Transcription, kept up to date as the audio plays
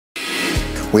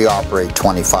We operate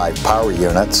 25 power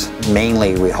units.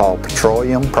 Mainly we haul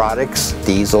petroleum products,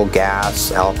 diesel,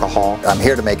 gas, alcohol. I'm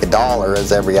here to make a dollar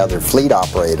as every other fleet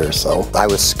operator, so I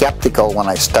was skeptical when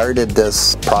I started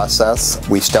this process.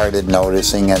 We started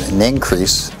noticing an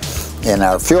increase in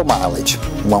our fuel mileage.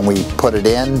 When we put it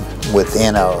in,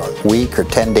 within a week or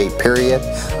 10-day period,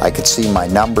 I could see my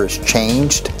numbers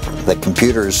changed. The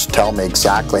computers tell me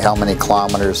exactly how many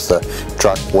kilometers the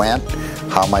truck went,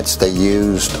 how much they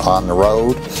used on the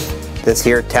road. This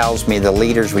here tells me the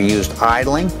liters we used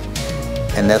idling,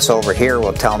 and this over here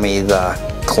will tell me the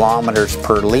kilometers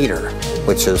per liter,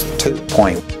 which is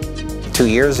 2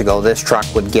 years ago, this truck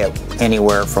would get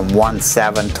anywhere from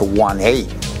 1.7 to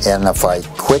 1.8. And if I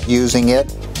quit using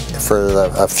it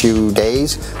for a few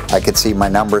days, I could see my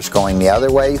numbers going the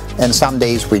other way. And some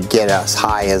days we'd get as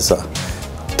high as a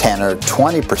 10 or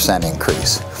 20%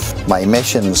 increase. My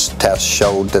emissions test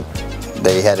showed that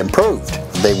they had improved.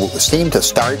 They seemed to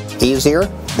start easier.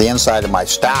 The inside of my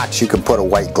stacks, you can put a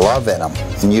white glove in them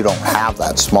and you don't have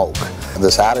that smoke.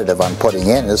 This additive I'm putting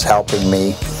in is helping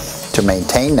me to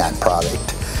maintain that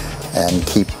product and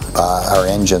keep our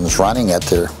engines running at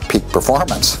their peak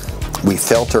performance. We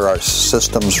filter our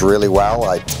systems really well.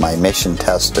 My emission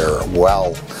tests are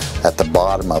well at the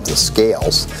bottom of the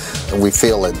scales. We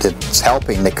feel that it's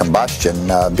helping the combustion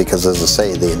because, as I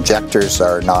say, the injectors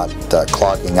are not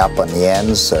clogging up on the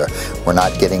ends. We're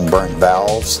not getting burnt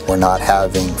valves. We're not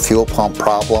having fuel pump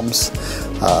problems.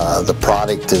 The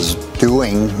product is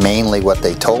doing mainly what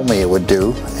they told me it would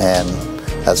do, and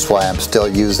that's why I'm still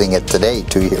using it today,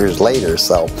 2 years later.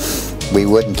 So we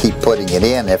wouldn't keep putting it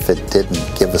in if it didn't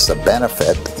give us a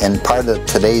benefit. And part of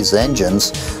today's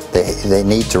engines, they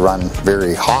need to run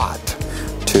very hot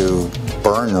to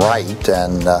burn right,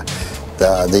 and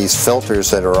these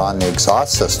filters that are on the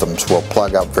exhaust systems will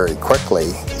plug up very quickly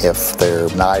if they're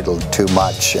idled too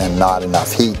much and not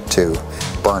enough heat to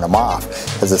burn them off.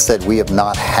 As I said, we have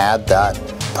not had that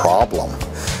problem.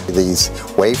 These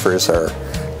wafers are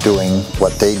doing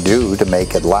what they do to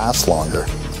make it last longer.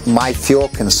 My fuel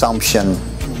consumption,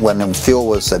 when fuel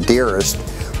was the dearest,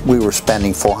 we were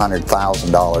spending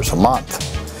 $400,000 a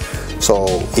month. So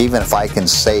even if I can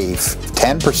save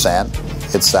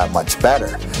 10%, it's that much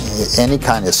better. Any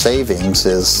kind of savings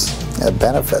is a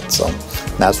benefit. So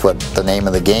that's what the name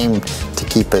of the game, to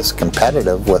keep us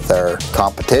competitive with our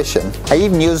competition. I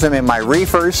even use them in my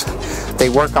reefers. They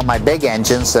work on my big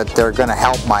engines that they're going to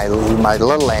help my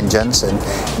little engines, and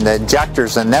the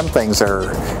injectors and them things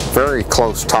are very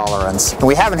close tolerance. And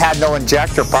we haven't had no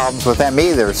injector problems with them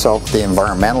either. So the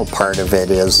environmental part of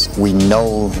it is, we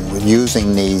know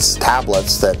using these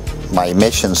tablets that my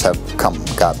emissions have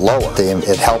got lower.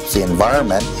 It helps the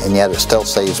environment, and yet it still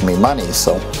saves me money.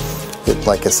 So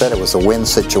like I said, it was a win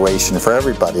situation for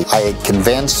everybody. I had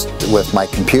convinced with my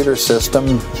computer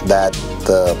system that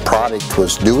the product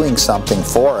was doing something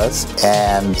for us,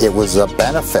 and it was a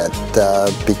benefit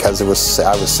because I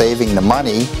was saving the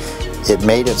money. It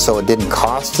made it so it didn't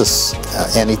cost us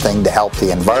anything to help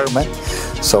the environment.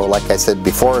 So like I said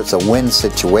before, it's a win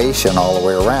situation all the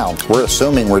way around. We're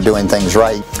assuming we're doing things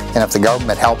right, and if the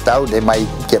government helped out, they might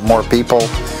get more people,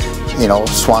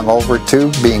 swung over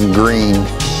to being green.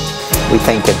 We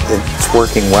think it's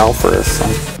working well for us.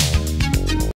 So.